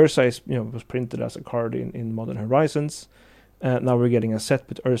 And now Urza is, was printed as a card in Modern Horizons. Now we're getting a set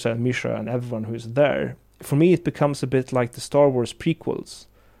with Urza and Mishra and everyone who's there. For me, it becomes a bit like the Star Wars prequels.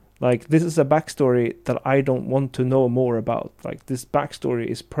 Like, this is a backstory that I don't want to know more about. Like, this backstory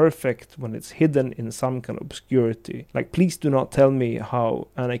is perfect when it's hidden in some kind of obscurity. Like, please do not tell me how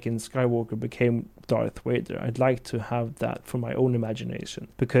Anakin Skywalker became Darth Vader. I'd like to have that for my own imagination.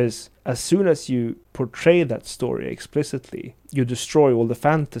 Because as soon as you portray that story explicitly, you destroy all the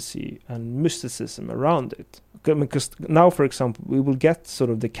fantasy and mysticism around it. Because now, for example, we will get sort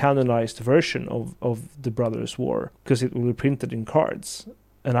of the canonized version of the Brothers' War, because it will be printed in cards.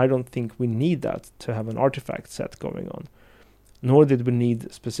 And I don't think we need that to have an artifact set going on. Nor did we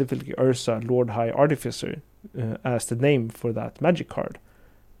need specifically Urza, Lord High Artificer, as the name for that Magic card.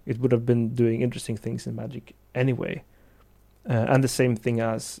 It would have been doing interesting things in Magic anyway. And the same thing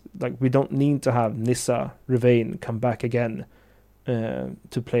as, like, we don't need to have Nissa Rivain come back again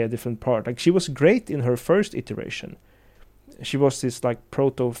to play a different part. Like, she was great in her first iteration. She was this, like,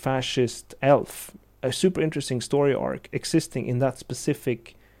 proto-fascist elf, a super interesting story arc existing in that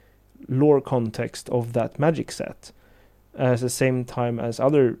specific lore context of that Magic set, at the same time as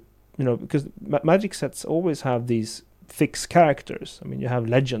other, because Magic sets always have these fixed characters. I mean, you have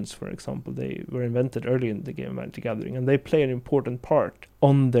legends, for example. They were invented early in the game of Magic the Gathering, and they play an important part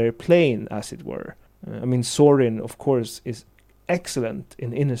on their plane, as it were. I mean, Sorin, of course, is excellent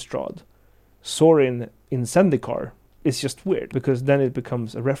in Innistrad. Sorin in Zendikar is just weird, because then it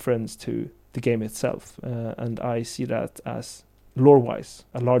becomes a reference to the game itself, and I see that as lore-wise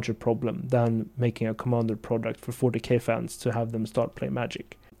a larger problem than making a Commander product for 40k fans to have them start playing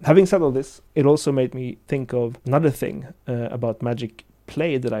Magic. Having said all this, it also made me think of another thing about Magic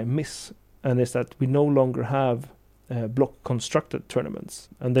play that I miss, and is that we no longer have block constructed tournaments,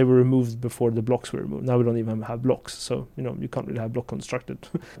 and they were removed before the blocks were removed. Now we don't even have blocks, so you can't really have block constructed.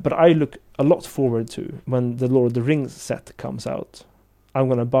 But I look a lot forward to when the Lord of the Rings set comes out. I'm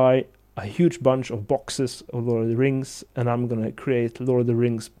gonna buy a huge bunch of boxes of Lord of the Rings, and I'm going to create Lord of the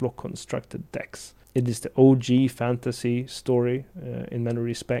Rings block constructed decks. It is the OG fantasy story in many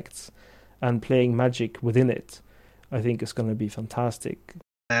respects, and playing Magic within it, I think, is going to be fantastic.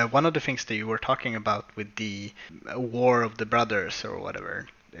 One of the things that you were talking about with the War of the Brothers or whatever,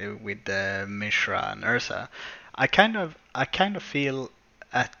 with Mishra and Urza, I kind of feel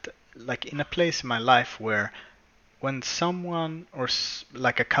at, like, in a place in my life where when someone or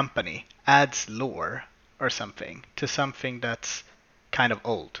like a company adds lore or something to something that's kind of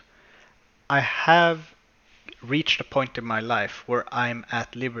old, I have reached a point in my life where I'm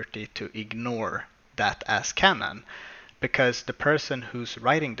at liberty to ignore that as canon, because the person who's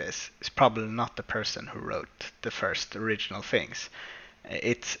writing this is probably not the person who wrote the first original things.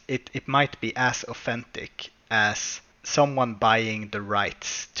 It might be as authentic as someone buying the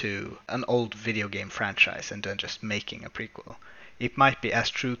rights to an old video game franchise and then just making a prequel. It might be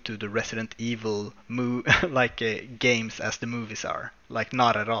as true to the Resident Evil games as the movies are. Like,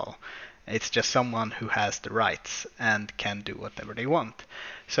 not at all. It's just someone who has the rights and can do whatever they want.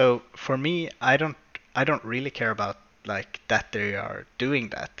 So for me, I don't really care about, like, that they are doing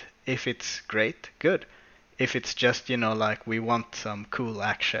that. If it's great, good. If it's just, like, we want some cool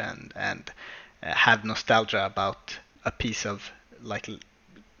action and have nostalgia about a piece of, like,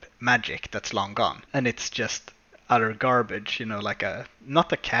 Magic that's long gone, and it's just utter garbage, like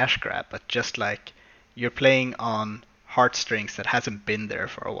not a cash grab, but just like You're playing on heartstrings that hasn't been there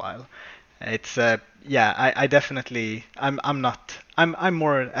for a while. It's I definitely I'm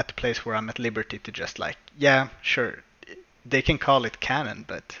more at the place where I'm at liberty to just like, yeah, sure, they can call it canon,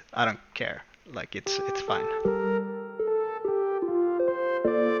 but I don't care. Like it's fine.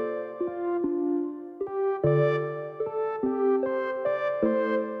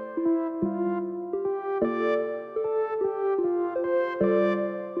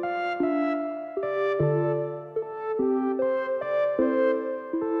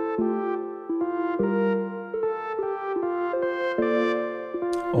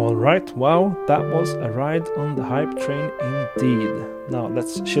 All right, wow, that was a ride on the hype train indeed. Now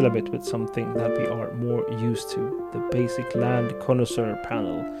let's chill a bit with something that we are more used to, the basic land connoisseur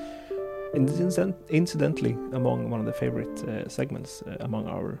panel. Incidentally, among one of the favorite segments among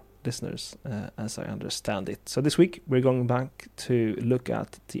our listeners, as I understand it. So this week we're going back to look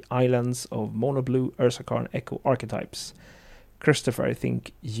at the islands of Mono Blue, Urza Karn, Echo archetypes. Christopher, I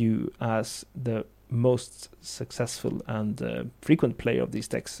think you, as the most successful and frequent player of these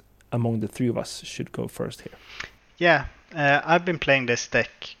decks among the three of us, should go first here. Yeah, I've been playing this deck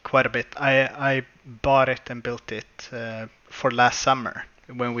quite a bit. I bought it and built it for last summer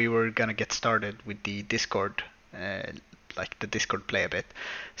when we were gonna get started with the Discord, like the Discord play a bit.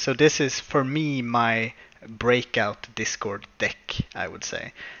 So this is for me my breakout Discord deck, I would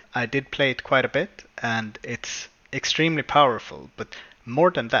say. I did play it quite a bit, and it's extremely powerful, but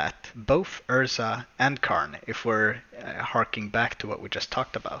more than that, both Urza and Karn, if we're harking back to what we just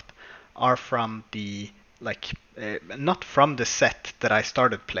talked about, are from the, not from the set that I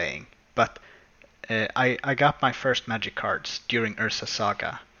started playing, but I got my first Magic cards during Urza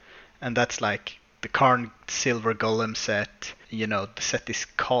Saga, and that's like the Karn Silver Golem set. You know, the set is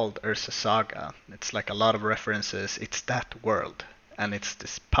called Urza Saga. It's like a lot of references. It's that world, and it's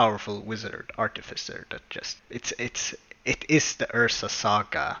this powerful wizard artificer that just it is the Urza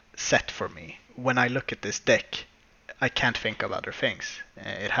Saga set for me. When I look at this deck, I can't think of other things.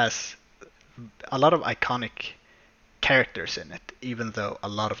 It has a lot of iconic characters in it, even though a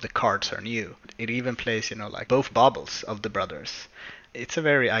lot of the cards are new. It even plays, like both Baubles of the brothers. It's a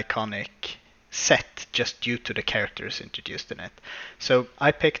very iconic set just due to the characters introduced in it. So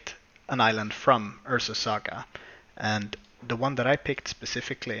I picked an island from Urza Saga, and the one that I picked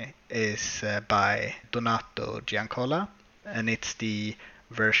specifically is by Donato Giancola, and it's the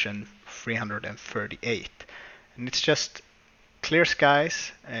version 338. And it's just clear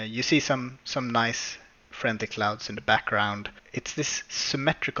skies. You see some nice friendly clouds in the background. It's this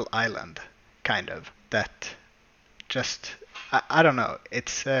symmetrical island, kind of, that just, I don't know.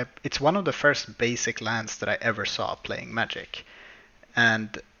 It's one of the first basic lands that I ever saw playing Magic,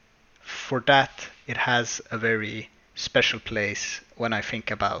 and for that it has a very special place when I think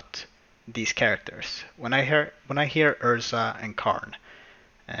about these characters. When I hear Urza and Karn,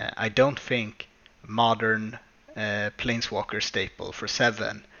 I don't think modern Planeswalker staple for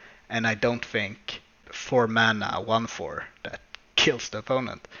 7, and I don't think 4 mana 1/4 that kills the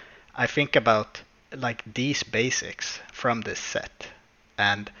opponent. I think about like these basics from this set,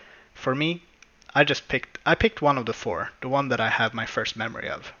 and for me, I picked one of the 4, the one that I have my first memory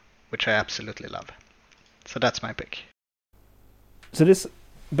of, which I absolutely love. So that's my pick. So this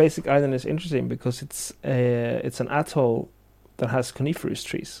basic island is interesting because it's an atoll that has coniferous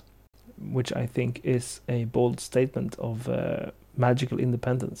trees, which I think is a bold statement of magical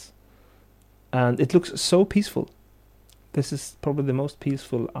independence. And it looks so peaceful. This is probably the most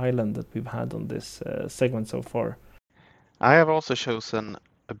peaceful island that we've had on this segment so far. I have also chosen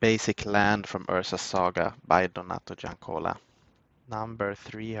a basic land from Urza Saga by Donato Giancola, number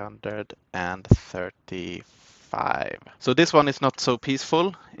 335. So this one is not so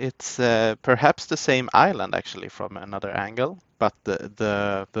peaceful. It's perhaps the same island actually from another angle, but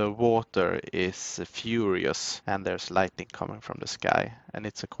the water is furious and there's lightning coming from the sky, and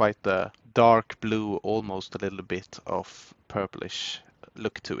it's quite a dark blue, almost a little bit of purplish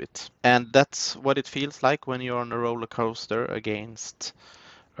look to it. And that's what it feels like when you're on a roller coaster against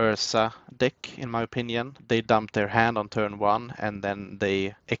Urza deck, in my opinion. They dump their hand on turn 1 and then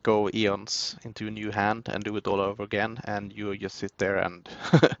they echo Eons into a new hand and do it all over again, and you just sit there and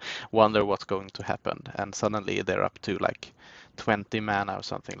wonder what's going to happen, and suddenly they're up to like 20 mana or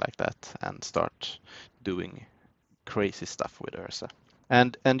something like that and start doing crazy stuff with Urza.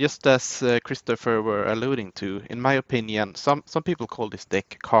 And just as Christopher were alluding to, in my opinion, some people call this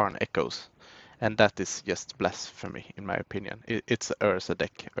deck Karn Echoes, and that is just blasphemy, in my opinion. It's Urza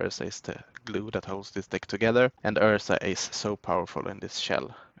deck. Urza is the glue that holds this deck together, and Urza is so powerful in this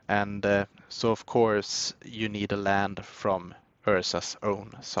shell. And so, of course, you need a land from Ursa's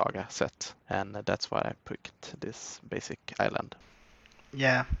own saga set, and that's why I picked this basic island.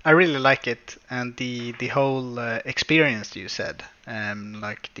 Yeah, I really like it, and the whole experience you said,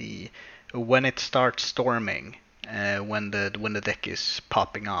 like the when it starts storming, when the deck is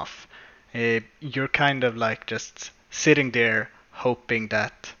popping off, you're kind of like just sitting there hoping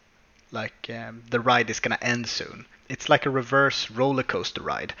that like the ride is gonna end soon. It's like a reverse roller coaster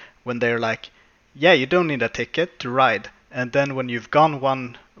ride when they're like, yeah, you don't need a ticket to ride, and then when you've gone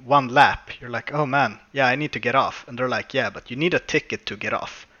one lap, you're like, oh man, yeah, I need to get off, and they're like, yeah, but you need a ticket to get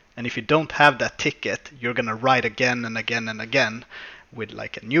off, and if you don't have that ticket, you're gonna ride again and again and again with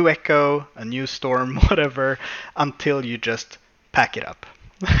like a new echo, a new storm, whatever, until you just pack it up.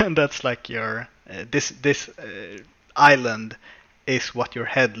 And that's like your this island is what your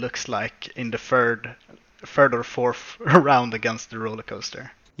head looks like in the third or fourth round against the roller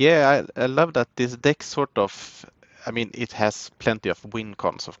coaster. Yeah, I love that this deck sort of, I mean, it has plenty of win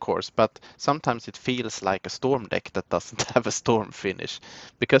cons, of course, but sometimes it feels like a storm deck that doesn't have a storm finish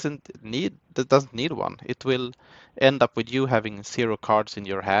because that doesn't need one. It will end up with you having 0 cards in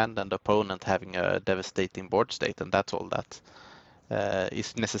your hand and the opponent having a devastating board state, and that's all that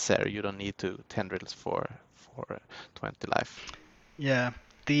is necessary. You don't need 2 tendrils for 20 life. Yeah,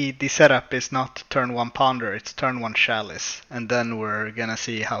 the setup is not turn 1 ponder, it's turn 1 chalice, and then we're gonna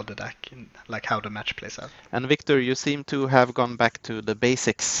see how the deck, like how the match plays out. And Victor, you seem to have gone back to the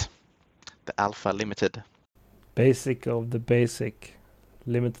basics, the Alpha Limited. Basic of the basic.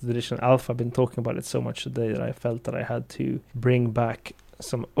 Limited edition Alpha. I've been talking about it so much today that I felt that I had to bring back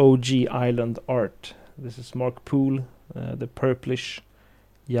some OG island art. This is Mark Poole, the purplish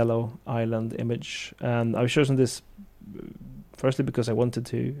yellow island image, and I've chosen this firstly because I wanted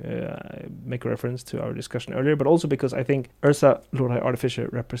to make a reference to our discussion earlier, but also because I think Ursa Lorelei Artificer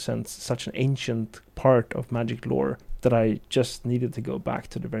represents such an ancient part of Magic lore that I just needed to go back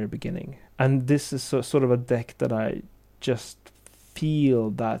to the very beginning. And this is sort of a deck that I just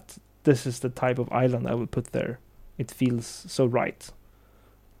feel that this is the type of island I would put there. It feels so right.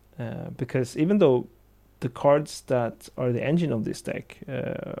 Because even though the cards that are the engine of this deck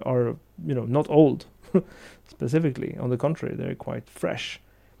are, not old, specifically. On the contrary, they're quite fresh.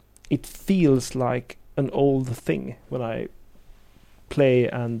 It feels like an old thing when I play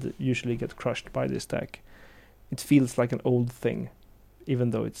and usually get crushed by this deck. It feels like an old thing,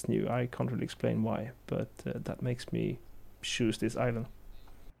 even though it's new. I can't really explain why, but that makes me choose this island.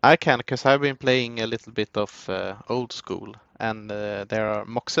 I can, because I've been playing a little bit of old school, and there are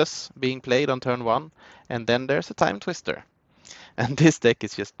Moxes being played on turn 1, and then there's a Time Twister. And this deck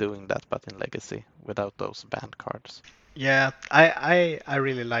is just doing that, but in Legacy, without those banned cards. Yeah, I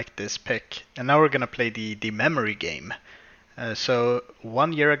really like this pick. And now we're gonna play the memory game. So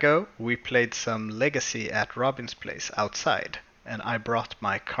 1 year ago, we played some Legacy at Robin's place outside, and I brought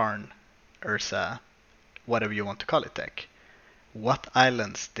my Karn, Ursa, whatever you want to call it deck. What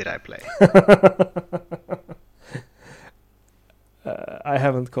islands did I play? I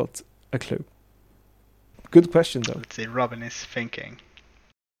haven't got a clue. Good question, though. Let's see, Robin is thinking.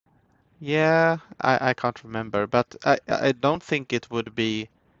 Yeah, I can't remember, but I don't think it would be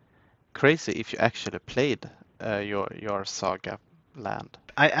crazy if you actually played your Saga land.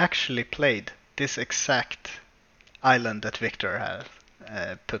 I actually played this exact island that Victor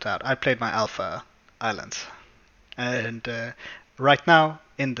had put out. I played my Alpha Islands, and right now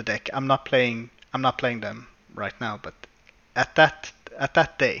in the deck, I'm not playing them right now, but at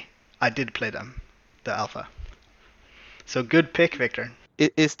that day, I did play them, the Alpha. So good pick, Victor.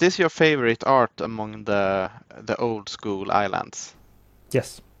 Is this your favorite art among the old school islands?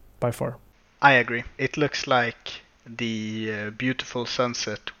 Yes, by far. I agree. It looks like the beautiful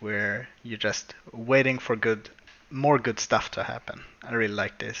sunset where you're just waiting for more good stuff to happen. I really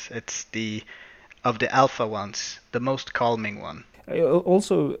like this. It's of the Alpha ones, the most calming one. It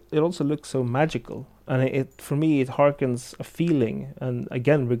also looks so magical, and for me it harkens a feeling. And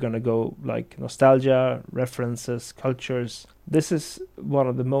again, we're gonna go like nostalgia, references, cultures. This is one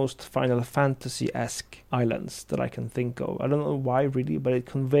of the most Final Fantasy-esque islands that I can think of. I don't know why really, but it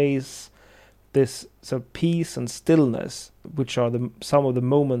conveys this sort of peace and stillness, which are some of the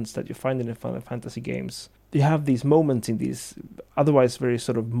moments that you find in the Final Fantasy games. You have these moments in these otherwise very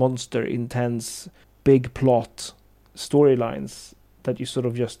sort of monster intense, big plot storylines that you sort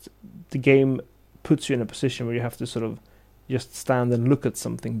of the game puts you in a position where you have to sort of just stand and look at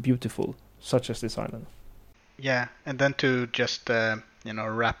something beautiful, such as this island. Yeah, and then to just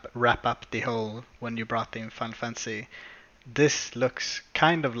wrap up the whole, when you brought in Final Fantasy, this looks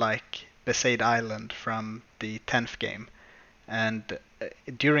kind of like Besaid Island from the 10th game, and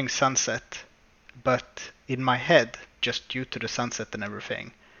during sunset, but in my head just due to the sunset and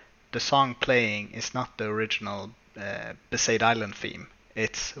everything, the song playing is not the original Besaid Island theme.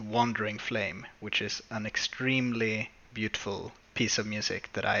 It's Wandering Flame, which is an extremely beautiful piece of music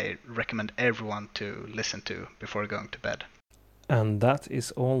that I recommend everyone to listen to before going to bed. And that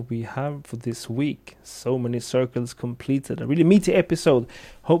is all we have for this week. So many circles completed. A really meaty episode.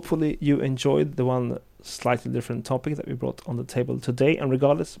 Hopefully you enjoyed the one slightly different topic that we brought on the table today. And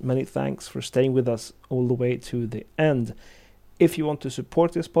regardless, many thanks for staying with us all the way to the end. If you want to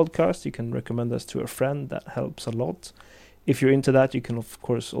support this podcast, you can recommend us to a friend. That helps a lot. If you're into that, you can of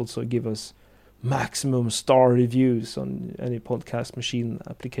course also give us maximum star reviews on any podcast machine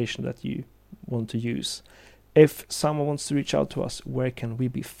application that you want to use. If someone wants to reach out to us, where can we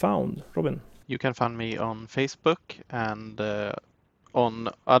be found? Robin? You can find me on Facebook and on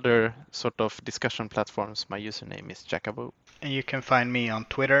other sort of discussion platforms. My username is Jacobo. And you can find me on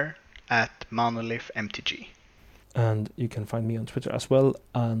Twitter at MonolithMTG. And you can find me on Twitter as well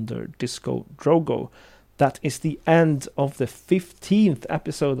under Disco Drogo. That is the end of the 15th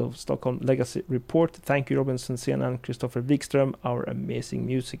episode of Stockholm Legacy Report. Thank you, Robin Sensén and Christopher Wikström. Our amazing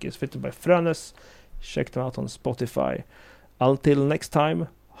music is written by Frönes. Check them out on Spotify. Until next time,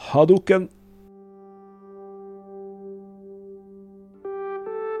 Hadouken!